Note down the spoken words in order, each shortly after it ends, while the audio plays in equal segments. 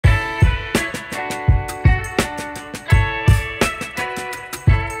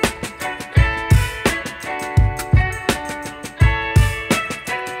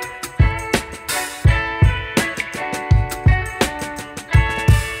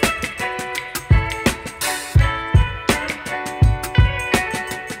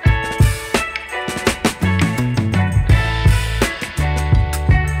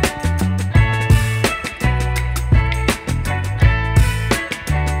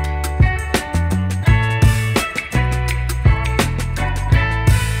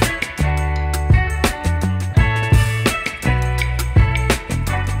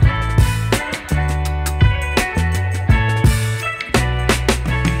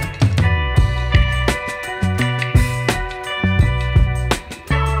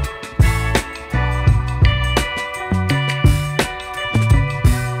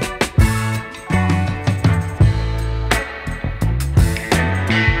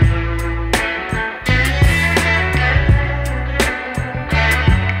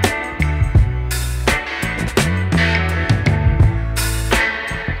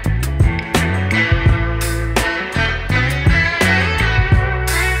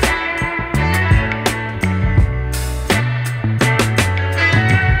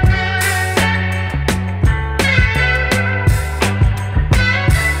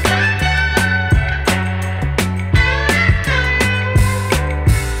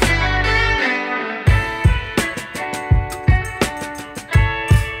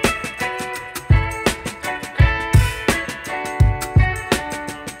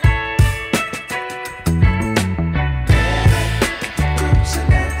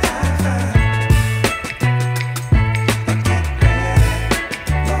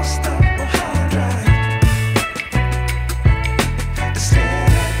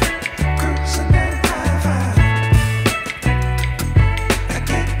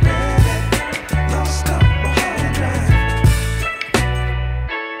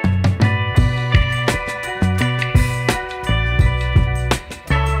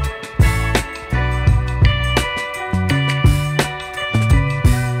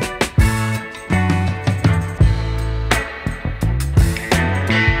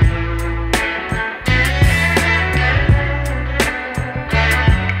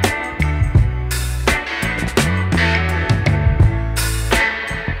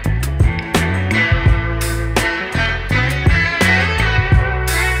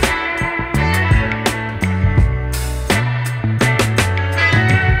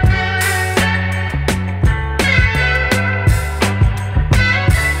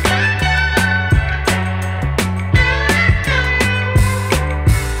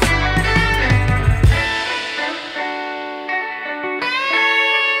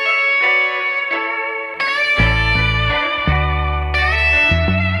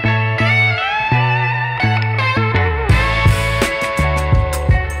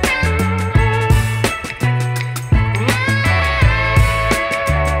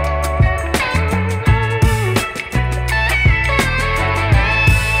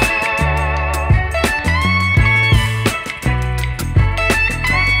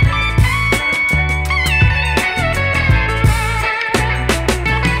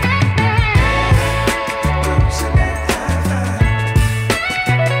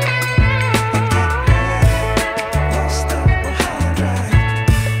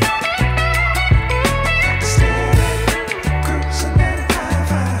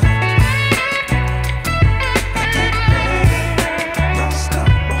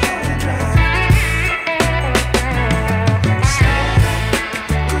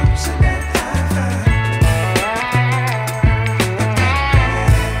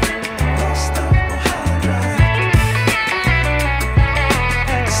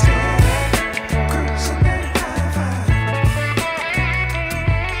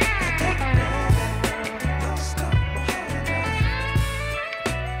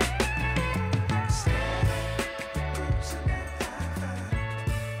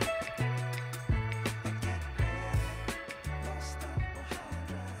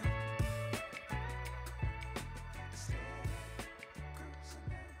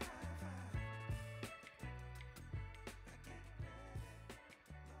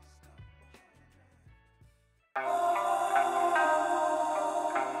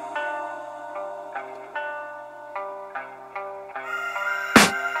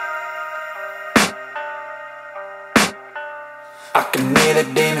can hear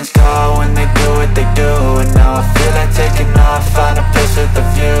the demons call when they do what they do. And now I feel like taking off, find a place with a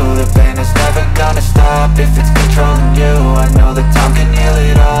view. The pain is never gonna stop if it's controlling you. I know that time can heal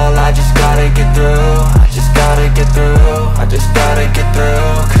it all, I just gotta get through. I just gotta get through, I just gotta get through.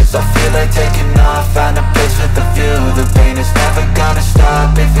 Cause I feel like taking off, find a place with a view. The pain is never gonna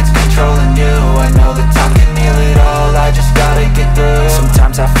stop if it's controlling you. I know that time can heal it all, I just gotta get through.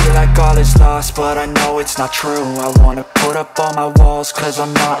 Sometimes I feel like all is lost, but I know it's not true. I wanna put up all my walls cause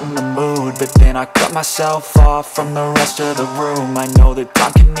I'm not in the mood, but then I cut myself off from the rest of the room. I know that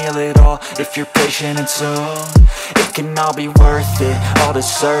time can heal it all if you're patient and soon. It can all be worth it, all the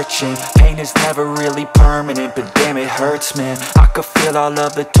searching. Pain is never really permanent, but damn it hurts, man. I could feel all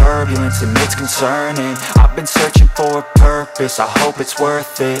of the turbulence and it's concerning. I've been searching for a purpose, I hope it's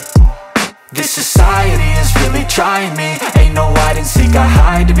worth it. This society is really trying me. Ain't no hide and seek, I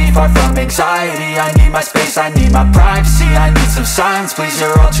hide to be far from anxiety. I need my space, I need my privacy. I need some silence, please,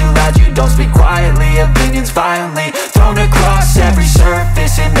 you're all too loud. You don't speak quietly, opinions violently thrown across every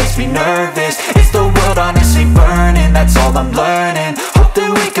surface. It makes me nervous, is the world honestly burning? That's all I'm learning. Hope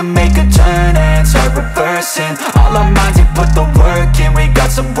that we can make a turn and start reversing all our minds and put the work in. We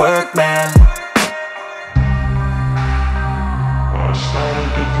got some work, man. I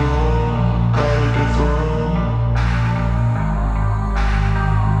started to do.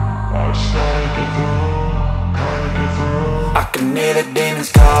 I can hear the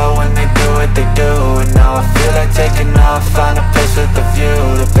demons call when they do what they do. And now I feel like taking off, find a place with a view.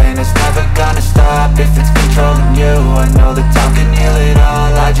 The pain is never gonna stop if it's controlling you. I know that time can heal it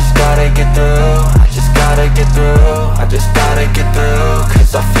all, I just gotta get through. I just gotta get through, I just gotta get through.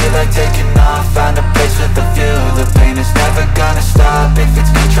 Cause I feel like taking off, find a place with a view. The pain is never gonna stop if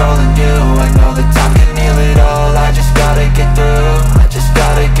it's controlling you. I know that time can heal it all, I just gotta get through. I just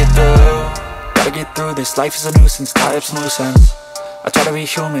gotta get through. Gotta get through this, life is a nuisance, tie up some loose ends. I try to be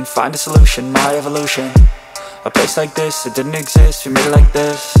human, find a solution, my evolution. A place like this, it didn't exist, we made it like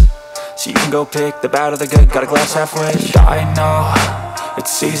this. So you can go pick the bad or the good, got a glass half wish. I know,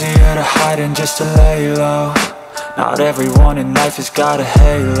 it's easier to hide than just to lay low. Not everyone in life has got a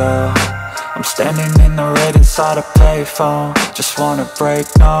halo. I'm standing in the red inside a payphone, just wanna break,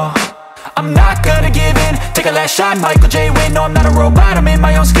 no. I'm not gonna give in, take a last shot, Michael J. Win. No, I'm not a robot, I'm in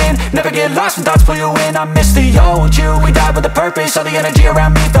my own skin. Never get lost when thoughts pull you in. I miss the old you, we died with a purpose. All the energy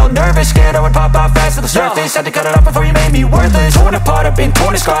around me felt nervous, scared I would pop out fast to the surface. Had to cut it off before you made me worthless. Torn apart, I've been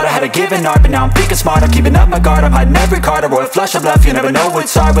torn and scarred. I had a given art, but now I'm thinking smart. I'm keeping up my guard, I'm hiding every card. A royal flush of bluff, you never know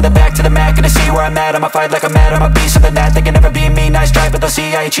what's hard. With a back to the mat, gonna see where I'm at. I'ma fight like I'm mad, I'ma be something that they can never be me. Nice try, but they'll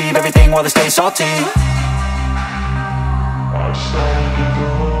see I achieve everything while they stay salty. I started to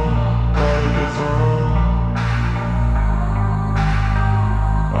do.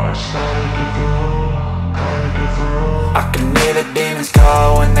 I can hear the demons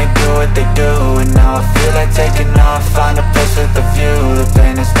call when they do what they do. And now I feel like taking off, find a place with a view. The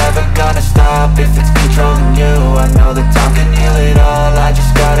pain is never gonna stop if it's controlling you. I know that time can heal it all, I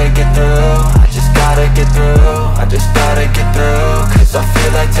just gotta get through. I just gotta get through, I just gotta get through. Cause I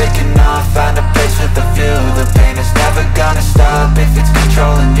feel like taking off, find a place with a view. The pain is never gonna stop if it's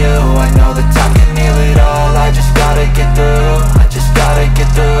controlling you. I know that time can heal it all, I just gotta get